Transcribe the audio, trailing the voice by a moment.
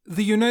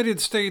The United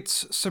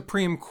States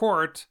Supreme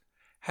Court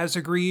has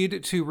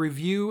agreed to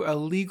review a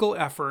legal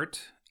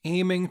effort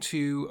aiming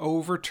to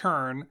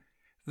overturn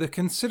the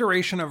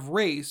consideration of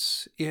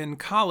race in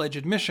college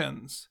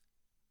admissions.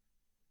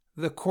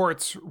 The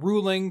court's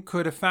ruling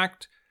could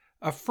affect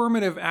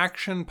affirmative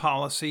action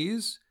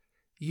policies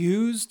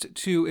used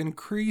to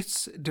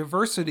increase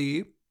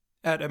diversity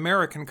at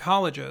American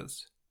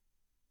colleges.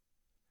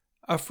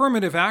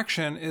 Affirmative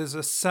action is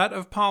a set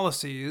of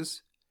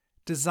policies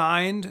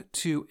designed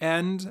to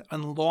end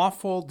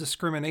unlawful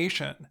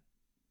discrimination.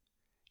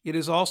 It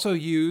is also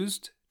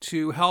used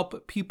to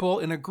help people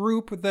in a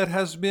group that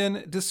has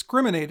been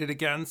discriminated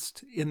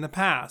against in the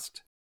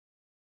past.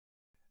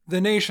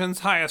 The nation's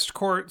highest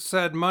court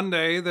said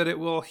Monday that it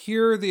will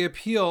hear the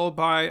appeal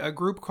by a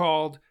group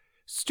called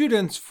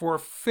Students for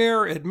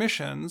Fair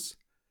Admissions,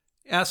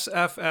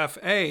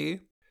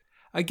 SFFA,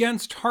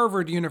 against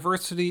Harvard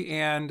University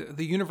and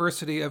the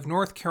University of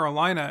North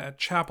Carolina at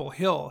Chapel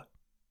Hill.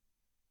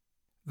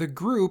 The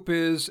group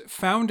is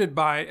founded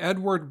by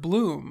Edward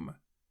Blum.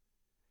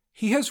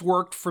 He has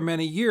worked for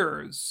many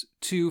years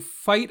to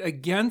fight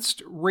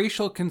against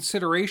racial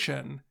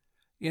consideration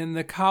in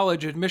the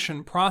college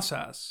admission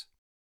process.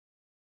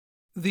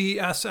 The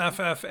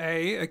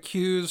SFFA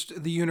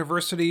accused the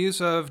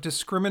universities of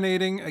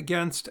discriminating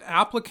against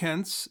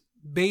applicants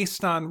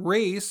based on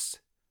race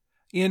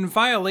in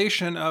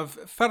violation of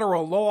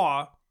federal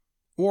law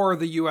or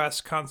the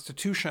U.S.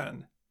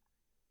 Constitution.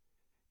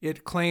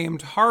 It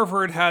claimed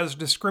Harvard has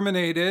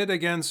discriminated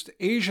against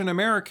Asian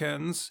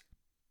Americans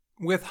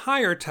with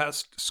higher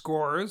test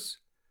scores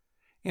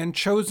and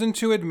chosen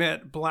to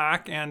admit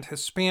Black and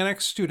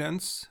Hispanic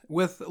students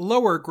with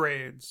lower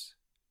grades.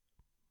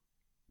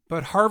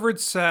 But Harvard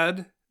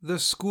said the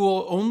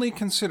school only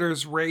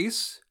considers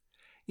race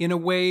in a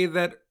way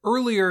that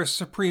earlier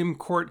Supreme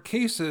Court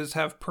cases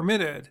have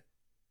permitted.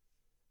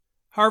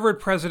 Harvard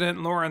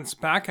President Lawrence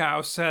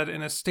Bacow said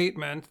in a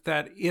statement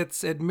that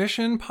its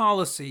admission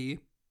policy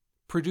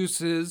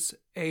produces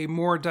a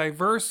more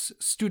diverse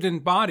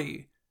student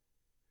body,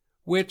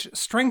 which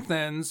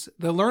strengthens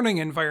the learning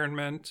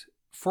environment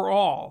for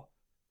all.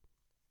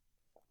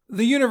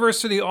 The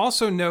university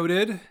also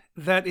noted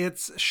that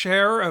its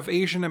share of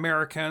Asian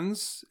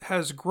Americans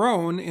has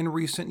grown in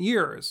recent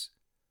years.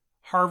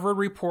 Harvard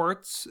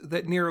reports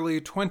that nearly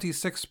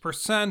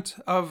 26%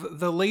 of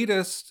the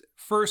latest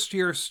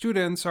first-year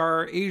students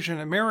are Asian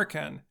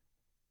American.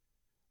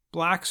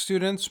 Black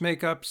students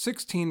make up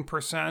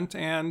 16%,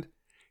 and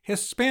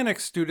Hispanic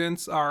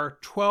students are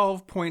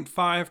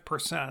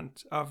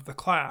 12.5% of the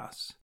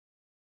class.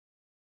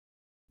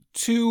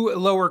 Two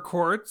lower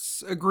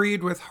courts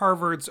agreed with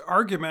Harvard's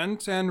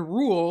argument and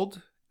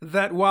ruled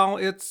that while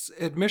its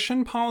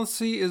admission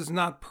policy is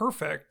not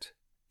perfect,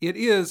 it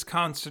is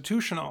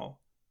constitutional.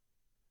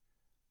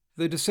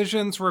 The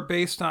decisions were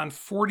based on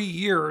 40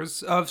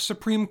 years of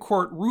Supreme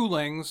Court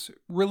rulings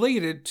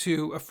related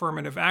to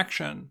affirmative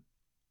action.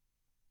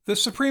 The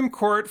Supreme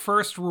Court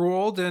first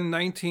ruled in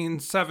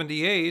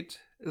 1978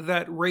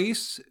 that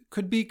race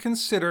could be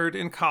considered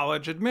in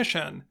college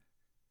admission,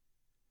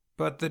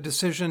 but the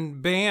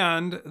decision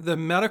banned the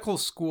medical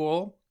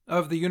school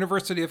of the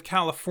University of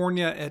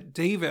California at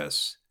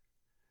Davis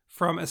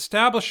from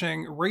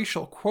establishing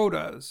racial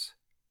quotas.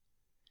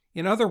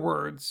 In other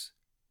words,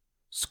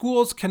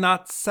 schools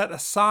cannot set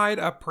aside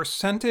a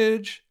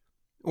percentage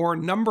or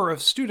number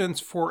of students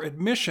for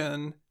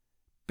admission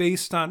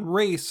based on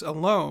race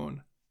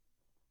alone.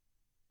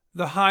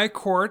 The High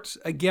Court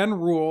again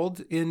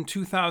ruled in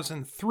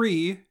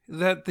 2003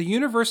 that the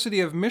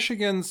University of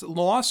Michigan's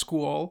law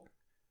school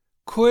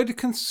could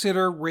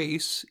consider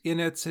race in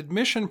its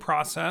admission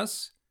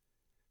process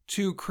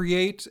to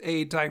create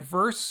a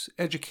diverse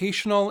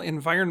educational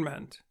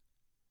environment.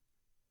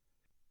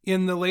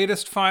 In the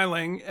latest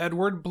filing,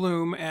 Edward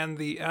Blum and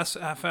the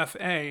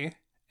SFFA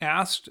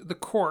asked the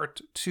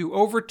court to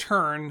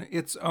overturn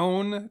its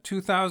own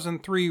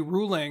 2003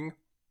 ruling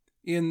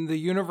in the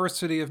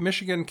University of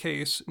Michigan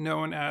case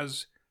known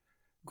as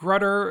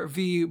Grutter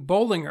v.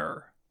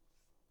 Bollinger.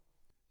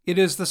 It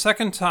is the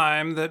second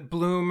time that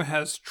Blum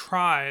has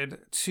tried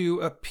to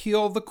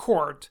appeal the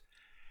court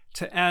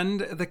to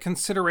end the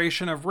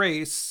consideration of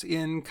race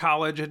in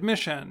college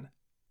admission.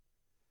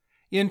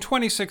 In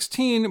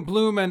 2016,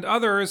 Blum and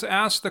others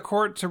asked the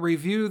court to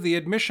review the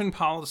admission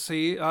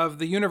policy of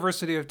the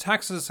University of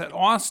Texas at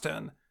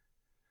Austin,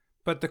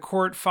 but the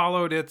court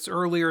followed its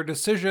earlier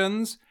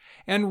decisions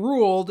and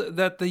ruled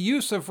that the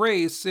use of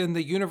race in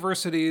the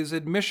university's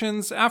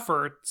admissions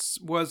efforts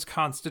was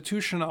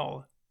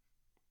constitutional.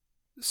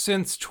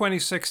 Since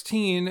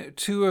 2016,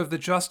 two of the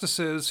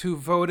justices who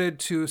voted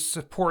to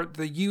support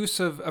the use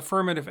of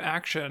affirmative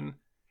action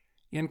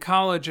in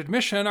college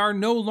admission are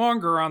no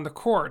longer on the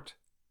court.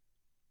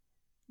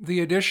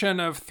 The addition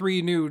of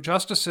three new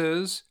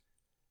justices,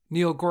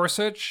 Neil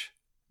Gorsuch,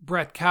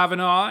 Brett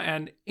Kavanaugh,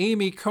 and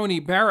Amy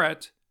Coney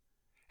Barrett,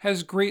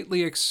 has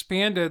greatly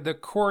expanded the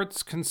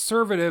court's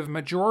conservative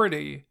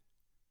majority,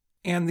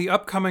 and the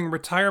upcoming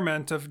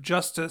retirement of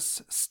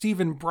Justice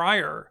Stephen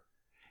Breyer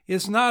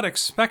is not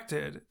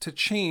expected to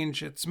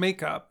change its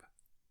makeup.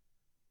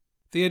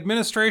 The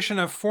administration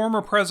of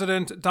former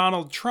President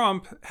Donald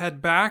Trump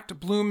had backed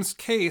Bloom's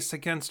case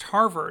against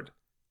Harvard.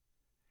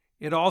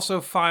 It also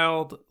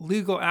filed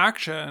legal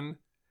action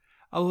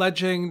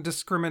alleging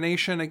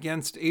discrimination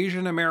against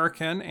Asian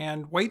American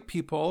and white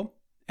people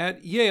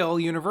at Yale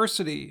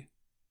University.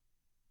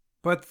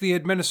 But the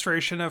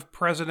administration of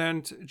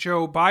President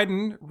Joe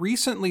Biden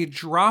recently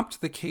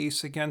dropped the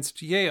case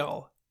against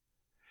Yale.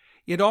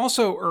 It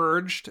also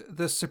urged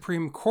the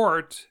Supreme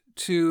Court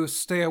to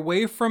stay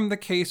away from the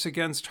case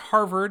against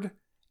Harvard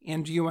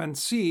and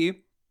UNC,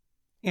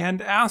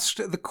 and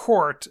asked the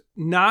court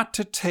not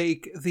to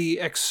take the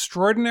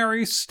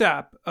extraordinary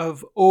step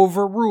of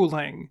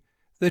overruling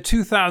the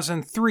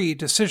 2003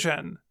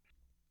 decision.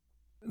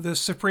 The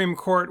Supreme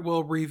Court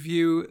will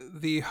review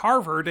the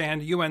Harvard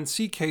and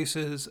UNC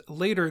cases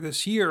later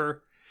this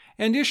year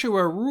and issue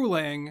a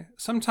ruling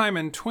sometime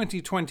in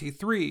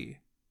 2023.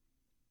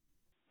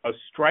 A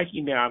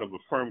striking down of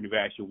affirmative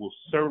action will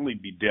certainly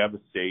be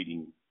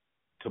devastating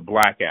to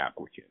Black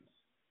applicants.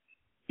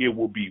 It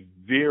will be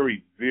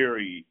very,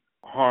 very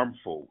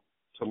harmful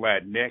to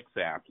Latinx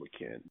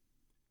applicants.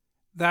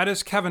 That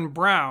is Kevin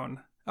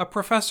Brown, a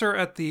professor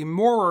at the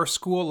Maurer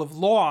School of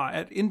Law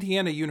at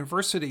Indiana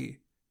University.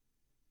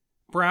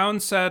 Brown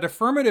said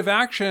affirmative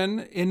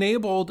action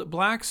enabled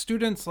Black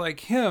students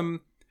like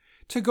him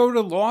to go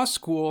to law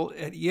school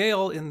at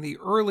Yale in the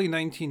early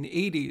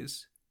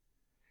 1980s.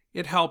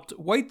 It helped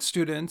white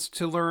students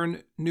to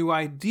learn new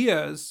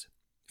ideas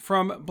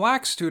from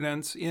Black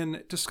students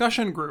in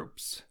discussion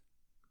groups.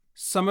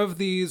 Some of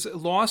these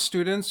law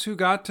students who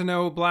got to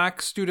know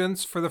Black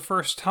students for the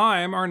first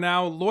time are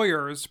now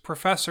lawyers,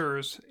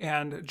 professors,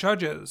 and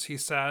judges, he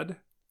said.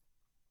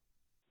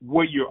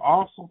 What you're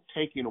also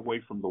taking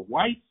away from the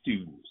white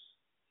students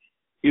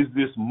is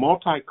this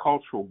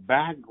multicultural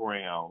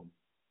background,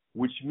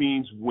 which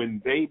means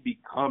when they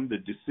become the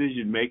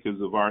decision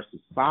makers of our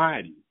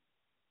society,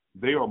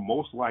 they are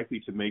most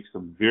likely to make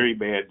some very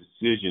bad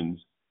decisions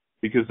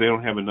because they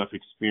don't have enough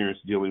experience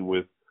dealing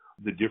with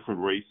the different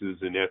races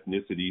and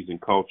ethnicities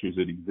and cultures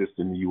that exist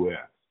in the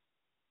U.S.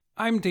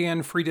 I'm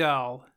Dan Friedel.